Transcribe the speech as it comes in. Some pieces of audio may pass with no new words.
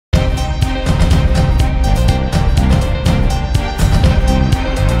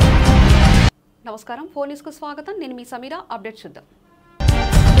నమస్కారం 4 న్యూస్ కు స్వాగతం నేను మీ సమీర అప్డేట్ చూద్దాం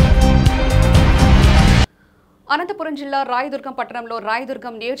అనంతపురం జిల్లా రాయదుర్గం పట్టణంలో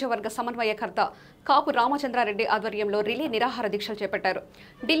రాయదుర్గం నియోజకవర్గ సమన్వయకర్త కాపు రామచంద్రారెడ్డి ఆధ్వర్యంలో రిలే నిరాహార దీక్షలు చేపట్టారు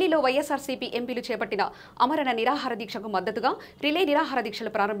ఢిల్లీలో వైఎస్ఆర్సీపీ ఎంపీలు చేపట్టిన అమరణ నిరాహార దీక్షకు మద్దతుగా రిలే నిరాహార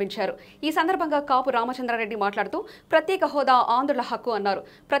దీక్షలు ప్రారంభించారు ఈ సందర్భంగా కాపు రామచంద్రారెడ్డి మాట్లాడుతూ ప్రత్యేక హోదా ఆంధ్రుల హక్కు అన్నారు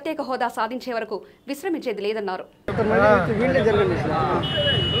ప్రత్యేక హోదా సాధించే వరకు విశ్రమించేది లేదన్నారు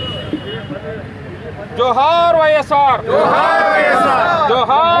जोहार वाईएसआर जोहार वाईएसआर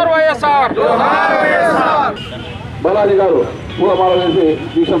जोहार वाईएसआर जोहार वाईएसआर బాలాజీ గారు పూలమాల వేసి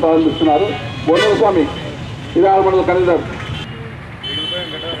దీక్ష ప్రారంభిస్తున్నారు బొన్నూరు స్వామి ఇరాల మండల కన్వీనర్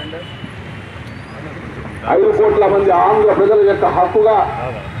 5 కోట్ల మంది ఆంధ్ర ప్రజల యొక్క హక్కుగా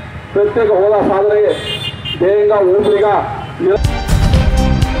ప్రత్యేక హోదా సాధనయే ధ్యేయంగా ఊపిరిగా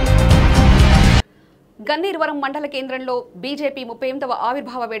గన్నేరువరం మండల కేంద్రంలో బీజేపీ 38వ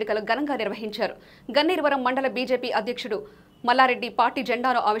ఆవిర్భావ వేడుకలు ఘనంగా నిర్వహించారు గన్నేరువరం మండల బీజేపీ అధ్యక్షుడు మల్లారెడ్డి పార్టీ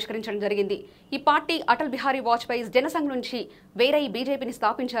జెండాను ఆవిష్కరించడం జరిగింది ఈ పార్టీ అటల్ బిహారీ వాజ్పేయి జనసంఘ్ నుంచి వేరై బీజేపీని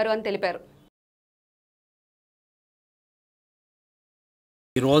స్థాపించారు అని తెలిపారు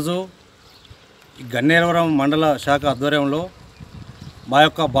ఈరోజు గన్నేరువరం మండల శాఖ ఆధ్వర్యంలో మా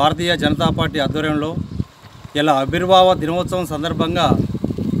యొక్క భారతీయ జనతా పార్టీ ఆధ్వర్యంలో ఇలా ఆవిర్భావ దినోత్సవం సందర్భంగా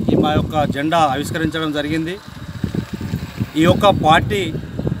మా యొక్క జెండా ఆవిష్కరించడం జరిగింది ఈ యొక్క పార్టీ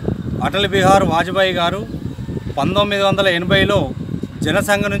అటల్ బిహారీ వాజ్పేయి గారు 1980లో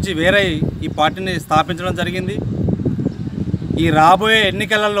జనసంఘ నుంచి వేరై ఈ పార్టీని స్థాపించడం జరిగింది ఈ రాబోయే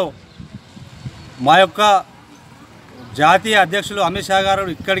ఎన్నికలలో మా యొక్క జాతీయ అధ్యక్షులు అమిత్ షా గారు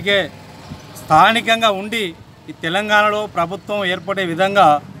ఇక్కడికే స్థానికంగా ఉండి ఈ తెలంగాణలో ప్రభుత్వం ఏర్పడే విధంగా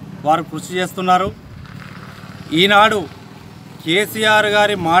వారు కృషి చేస్తున్నారు ఈనాడు కేసీఆర్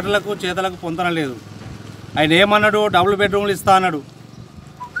గారి మాటలకు చేతలకు పొందనలేదు ఆయన ఏమన్నాడు డబుల్ బెడ్రూమ్లు ఇస్తా అన్నాడు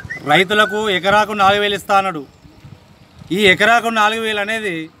రైతులకు ఎకరాకు 4,000 ఇస్తా అన్నాడు ఈ ఎకరాకు 4,000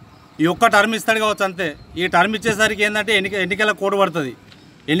 అనేది ఈ ఒక్క టర్మ్ ఇస్తాడు కావచ్చు అంతే ఈ టర్మ్ ఇచ్చేసరికి ఏంటంటే ఎన్నికల కోడ్ పడుతుంది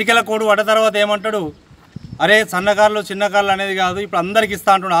ఎన్నికల కోడ్ పడ్డ తర్వాత ఏమంటాడు అరే సన్నకారులు చిన్నకారులు అనేది కాదు ఇప్పుడు అందరికి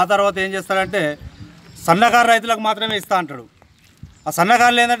ఇస్తా అంటాడు ఆ తర్వాత ఏం చేస్తాడంటే సన్నకారు రైతులకు మాత్రమే ఇస్తా అంటాడు ఆ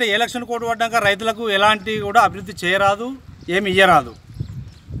సన్నకారులు ఏంటంటే ఎలక్షన్ కోడ్ పడ్డాక రైతులకు ఎలాంటి కూడా అభివృద్ధి చేయరాదు ఏమి ఇయ్యరాదు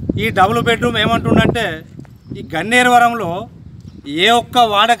ఈ డబుల్ బెడ్రూమ్ ఏమంటుండంటే ఈ గన్నేరువరంలో ఏ ఒక్క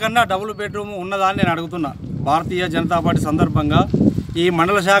వాడకన్నా డబుల్ బెడ్రూమ్ ఉన్నదా అని నేను అడుగుతున్నా భారతీయ జనతా పార్టీ సందర్భంగా ఈ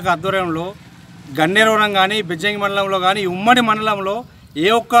మండల శాఖ ఆధ్వర్యంలో గన్నేరువరం కానీ బెజ్జంగి మండలంలో కానీ ఈ ఉమ్మడి మండలంలో ఏ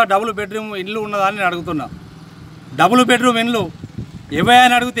ఒక్క డబుల్ బెడ్రూమ్ ఇల్లు ఉన్నదా అని నేను అడుగుతున్నా డబుల్ బెడ్రూమ్ ఇల్లు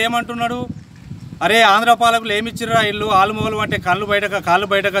ఎవరైనా అడిగితే ఏమంటున్నాడు అరే ఆంధ్ర పాలకులు ఏమిచ్చిర్రా ఇల్లు ఆలుమొగలు అంటే కాళ్ళు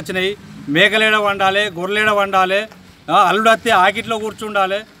బయటకు వచ్చినాయి మేకలేడ వండాలి గొర్రెలేడ వండాలి అల్లుడు వస్తే ఆకిట్లో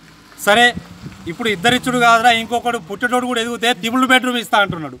కూర్చుండాలి సరే ఇప్పుడు ఇద్దరిచ్చుడు కాదురా ఇంకొకడు పుట్టేటోడు కూడా ఎదిగితే త్రిబుల్ బెడ్రూమ్ ఇస్తా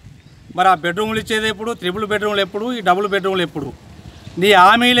అంటున్నాడు మరి ఆ బెడ్రూమ్లు ఇచ్చేది ఎప్పుడు త్రిబుల్ బెడ్రూమ్లు ఎప్పుడు ఈ డబుల్ బెడ్రూమ్లు ఎప్పుడు నీ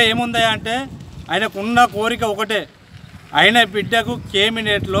హామీలో ఏముందా అంటే ఆయనకున్న కోరిక ఒకటే ఆయన బిడ్డకు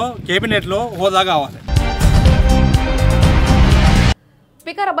కేబినెట్లో హోదా కావాలి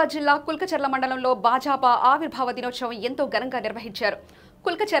వికారాబాద్ జిల్లా కుల్కచర్ల మండలంలో భాజపా ఆవిర్భావ దినోత్సవం ఎంతో ఘనంగా నిర్వహించారు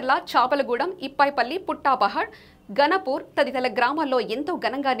కుల్కచర్ల చాపలగూడెం ఇప్పాయిపల్లి పుట్టాపహడ్ గణపూర్ తదితర గ్రామాల్లో ఎంతో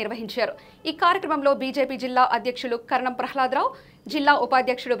ఘనంగా నిర్వహించారు ఈ కార్యక్రమంలో బీజేపీ జిల్లా అధ్యక్షులు కరణం ప్రహ్లాదరావు జిల్లా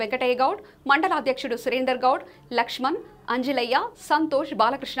ఉపాధ్యక్షుడు వెంకటయ్య గౌడ్ మండల అధ్యక్షుడు సురేందర్ గౌడ్ లక్ష్మణ్ అంజలయ్య సంతోష్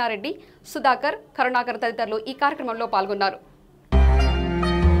బాలకృష్ణారెడ్డి సుధాకర్ కరుణాకర్ తదితరులు ఈ కార్యక్రమంలో పాల్గొన్నారు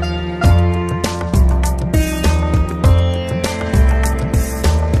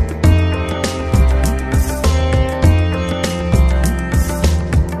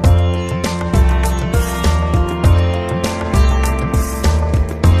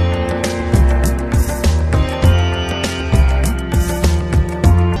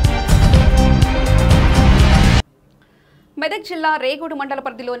మెదక్ జిల్లా రేగూడు మండల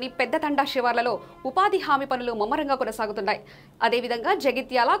పరిధిలోని పెద్దతండా శివార్లలో ఉపాధి హామీ పనులు ముమ్మరంగా కొనసాగుతున్నాయి అదేవిధంగా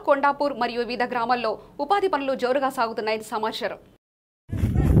జగిత్యాల కొండాపూర్ మరియు వివిధ గ్రామాల్లో ఉపాధి పనులు జోరుగా సాగుతున్నాయని సమాచారం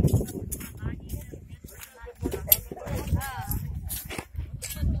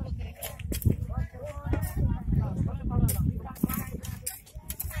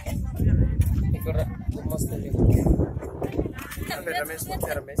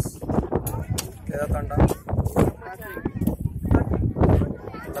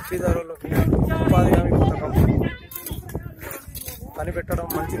లబ్ధిదారులకు ఉపాధి హామీ పథకం కనిపెట్టడం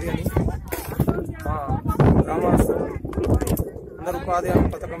మంచిది అని మా గ్రామస్తులు అందరూ ఉపాధి హామీ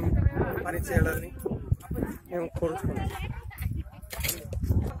పథకం పనిచేయాలని మేము కోరుచుకున్నాం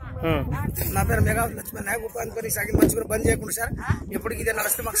నా పేరు మెగా లక్ష్మణ్ నాయక్ ఉపాధి పని సాగి మంచిగా పని చేయకుండా సార్ ఎప్పటికి ఇదే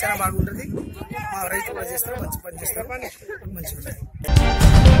నడిస్తే మాకు చాలా బాగుంటుంది మా రైతులు చేస్తారు మంచి పని చేస్తారు మంచిగా ఉంటుంది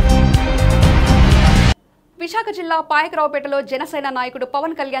విశాఖ జిల్లా పాయకరావుపేటలో జనసేన నాయకుడు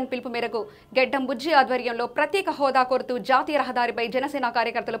పవన్ కళ్యాణ్ పిలుపు మేరకు గెడ్డం బుజ్జి ఆధ్వర్యంలో ప్రత్యేక హోదా కోరుతూ జాతీయ రహదారిపై జనసేన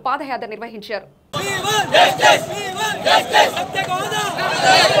కార్యకర్తలు పాదయాత్ర నిర్వహించారు.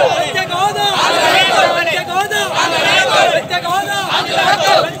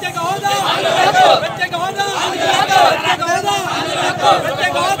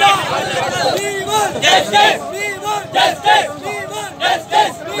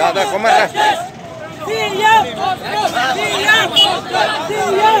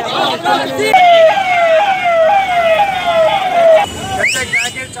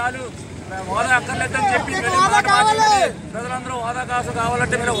 చాలు హోదా అక్కర్లేదని చెప్పి ప్రజలందరూ హోదా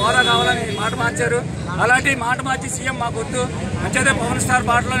కావాలంటే మీరు హోదా కావాలని మాట మార్చారు. అలాంటి మాట మార్చి సీఎం మాకు వద్దు మంచిదే పవన్ స్టార్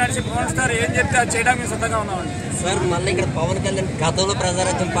బాటలో నడిచి పవన్ స్టార్ ఏం చెప్తే అది చేయడానికి సిద్ధంగా ఉన్నామండి. సార్ మళ్ళీ ఇక్కడ పవన్ కళ్యాణ్ గతంలో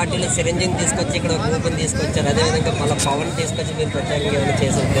ప్రజారాజ్యం పార్టీలో చిరంజీవిని తీసుకొచ్చి ఇక్కడ కూపన్ తీసుకొచ్చారు. అదేవిధంగా మళ్ళీ పవన్ తీసుకొచ్చి మీరు ప్రత్యేకంగా ఏమైనా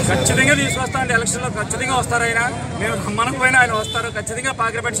చేసే ఖచ్చితంగా తీసుకొస్తామండి. ఎలక్షన్లో ఖచ్చితంగా వస్తారు ఆయన. మేము మనకు పోయినా ఆయన వస్తారు. ఖచ్చితంగా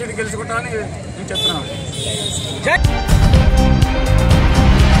పాకిరపేట సీటు గెలుచుకుంటామని మేము చెప్తున్నాం.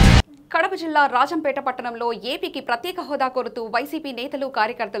 కడప జిల్లా రాజంపేట పట్టణంలో ఏపీకి ప్రత్యేక హోదా కోరుతూ వైసీపీ నేతలు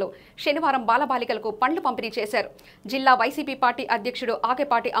కార్యకర్తలు శనివారం బాలబాలికలకు పండ్లు పంపిణీ చేశారు. జిల్లా వైసీపీ పార్టీ అధ్యక్షుడు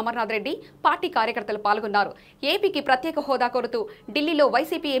ఆకేపాటి అమర్నాథ్ రెడ్డి, పార్టీ కార్యకర్తలు పాల్గొన్నారు. ఏపీకి ప్రత్యేక హోదా కోరుతూ ఢిల్లీలో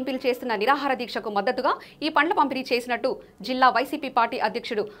వైసీపీ ఎంపీలు చేస్తున్న నిరాహార దీక్షకు మద్దతుగా ఈ పండ్ల పంపిణీ చేసినట్టు జిల్లా వైసీపీ పార్టీ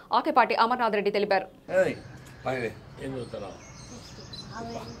అధ్యక్షుడు ఆకేపాటి అమర్నాథ్ రెడ్డి తెలిపారు.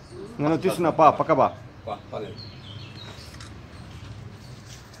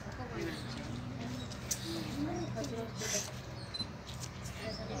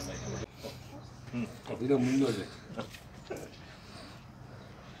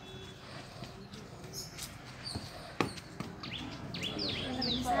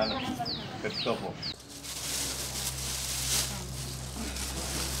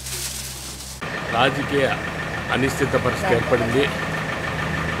 రాజకీయ అనిశ్చిత పరిస్థితి ఏర్పడింది.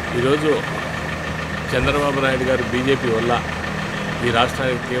 ఈరోజు చంద్రబాబు నాయుడు గారు బీజేపీ వల్ల ఈ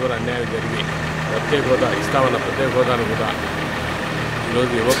రాష్ట్రానికి తీవ్ర అన్యాయం జరిగి ప్రత్యేక హోదా ఇస్తామన్న ప్రత్యేక హోదాను కూడా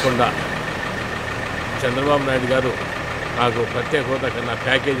ఈరోజు ఇవ్వకుండా చంద్రబాబు నాయుడు గారు నాకు ప్రత్యేక హోదా కన్నా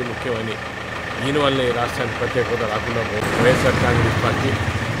ప్యాకేజీ ముఖ్యమని ఈయన వల్ల ఈ రాష్ట్రానికి ప్రత్యేక హోదా రాకుండా పోయింది. వైఎస్ఆర్ కాంగ్రెస్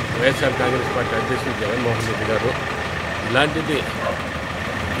పార్టీ అధ్యక్షుడు జగన్మోహన్ రెడ్డి గారు ఇలాంటిది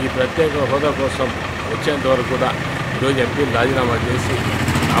ఈ ప్రత్యేక హోదా కోసం వచ్చేంత వరకు కూడా ఈరోజు ఎంపీలు రాజీనామా చేసి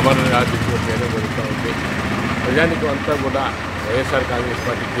అమరణ ఆర్థిక చేయడం జరుగుతూ ఉంది. ప్రజానికి అంతా కూడా వైఎస్ఆర్ కాంగ్రెస్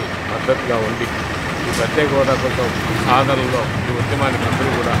పార్టీకి మద్దతుగా ఉండి ఈ ప్రత్యేక హోదా కోసం సాధనలో ఈ ఉద్యమానికి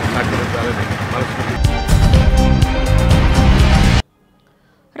అందరూ కూడా సహకరించాలని మనస్ఫూర్తి.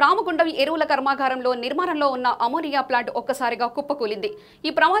 రామగుండం ఎరువుల కర్మాగారంలో నిర్మాణంలో ఉన్న అమోనియా ప్లాంట్ ఒక్కసారిగా కుప్పకూలింది. ఈ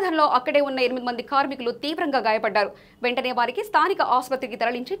ప్రమాదంలో అక్కడే ఉన్న 8 మంది కార్మికులు తీవ్రంగా గాయపడ్డారు. వెంటనే వారికి స్థానిక ఆసుపత్రికి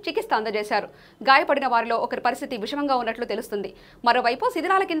తరలించి చికిత్స అందజేశారు. గాయపడిన వారిలో ఒకరి పరిస్థితి విషమంగా ఉన్నట్లు తెలుస్తుంది. మరోవైపు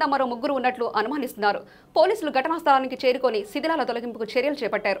శిథిలాల కింద మరో 3 ఉన్నట్లు అనుమానిస్తున్నారు. పోలీసులు ఘటనా స్థలానికి చేరుకొని శిథిలాల తొలగింపుకు చర్యలు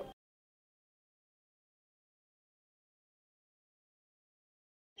చేపట్టారు.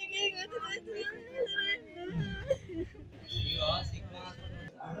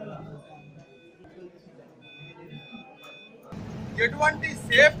 ఎటువంటి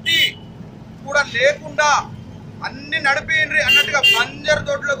సేఫ్టీ కూడా లేకుండా అన్ని నడిపేయండి అన్నట్టుగా బంజర్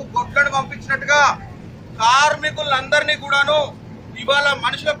దొడ్లకు గొడ్లను పంపించినట్టుగా కార్మికులందరినీ కూడాను ఇవాళ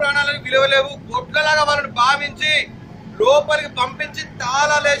మనుషుల ప్రాణాలకు విలువలేవు గొడ్లలాగా వాళ్ళని భావించి లోపలికి పంపించి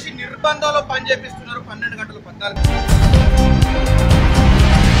తాళాలేసి నిర్బంధంలో పనిచేపిస్తున్నారు 12 గంటలు 14.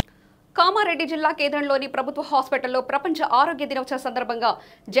 కామారెడ్డి జిల్లా కేంద్రంలోని ప్రభుత్వ హాస్పిటల్లో ప్రపంచ ఆరోగ్య దినోత్సవ సందర్భంగా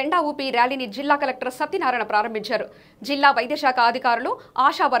జెండా ఊపి ర్యాలీని జిల్లా కలెక్టర్ సత్యనారాయణ ప్రారంభించారు. జిల్లా వైద్యశాఖ అధికారులు,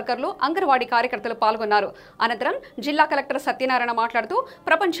 ఆశా వర్కర్లు, అంగన్వాడీ కార్యకర్తలు పాల్గొన్నారు. అనంతరం జిల్లా కలెక్టర్ సత్యనారాయణ మాట్లాడుతూ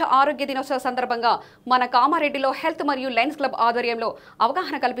ప్రపంచ ఆరోగ్య దినోత్సవ సందర్భంగా మన కామారెడ్డిలో హెల్త్ మరియు లయన్స్ క్లబ్ ఆధ్వర్యంలో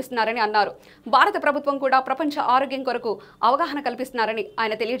అవగాహన కల్పిస్తున్నారని అన్నారు. భారత ప్రభుత్వం కూడా ప్రపంచ ఆరోగ్యం కొరకు అవగాహన కల్పిస్తున్నారని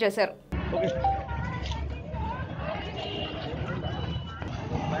ఆయన తెలియజేశారు.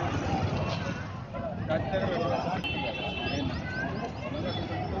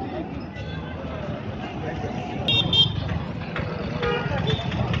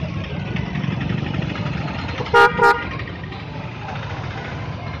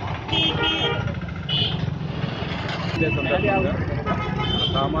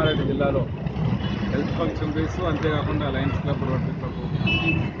 కామారెడ్డి జిల్లాలో హెల్త్ ఫంక్షనరీస్ అంతేకాకుండా లయన్స్ క్లబ్ రోటరీ క్లబ్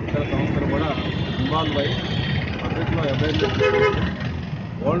ఇతర సంస్థలు కూడా ఇన్వాల్వ్ అయ్యి పబ్లిక్లో అవేర్నెస్.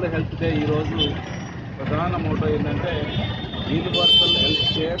 వరల్డ్ హెల్త్ డే ఈరోజు ప్రధాన మోటో ఏంటంటే universal health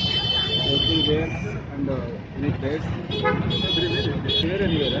care everywhere and any place everywhere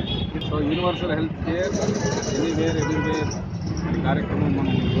anywhere. So universal health care anywhere కార్యక్రమం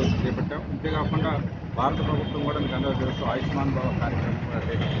మనం ఈరోజు చేపట్టాం. అంతేకాకుండా భారత ప్రభుత్వం కూడా మీకు అందరూ తెలుసు ఆయుష్మాన్ భవ కార్యక్రమం కూడా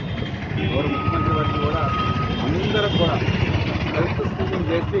చేపట్టింది. గౌరవ ముఖ్యమంత్రి వారికి కూడా అందరూ కూడా హెల్త్ స్క్రీనింగ్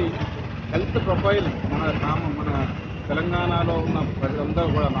చేసి హెల్త్ ప్రొఫైల్ మన తెలంగాణలో ఉన్న ప్రజలందరూ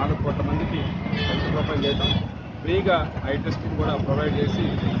కూడా 4 కోట్ల మందికి హెల్త్ ప్రొఫైల్ చేయడం, ఫ్రీగా ఐ టెస్టింగ్ కూడా ప్రొవైడ్ చేసి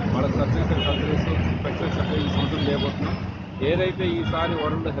వాళ్ళ సర్జరీస్ ఇన్ఫెక్షన్స్ అంటే ఈ సంవత్సరం చేయబోతున్నాం. ఏదైతే ఈసారి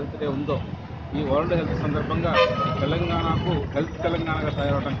వరల్డ్ హెల్త్ డే ఉందో ఈ వరల్డ్ హెల్త్ సందర్భంగా తెలంగాణకు హెల్త్ తెలంగాణగా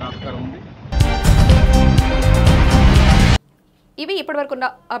తయారవడానికి ఆస్కారం ఉంది. ఇవి ఇప్పటివరకున్న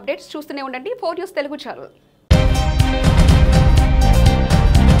అప్డేట్స్. చూస్తూనే ఉండండి 4 న్యూస్ తెలుగు ఛానల్.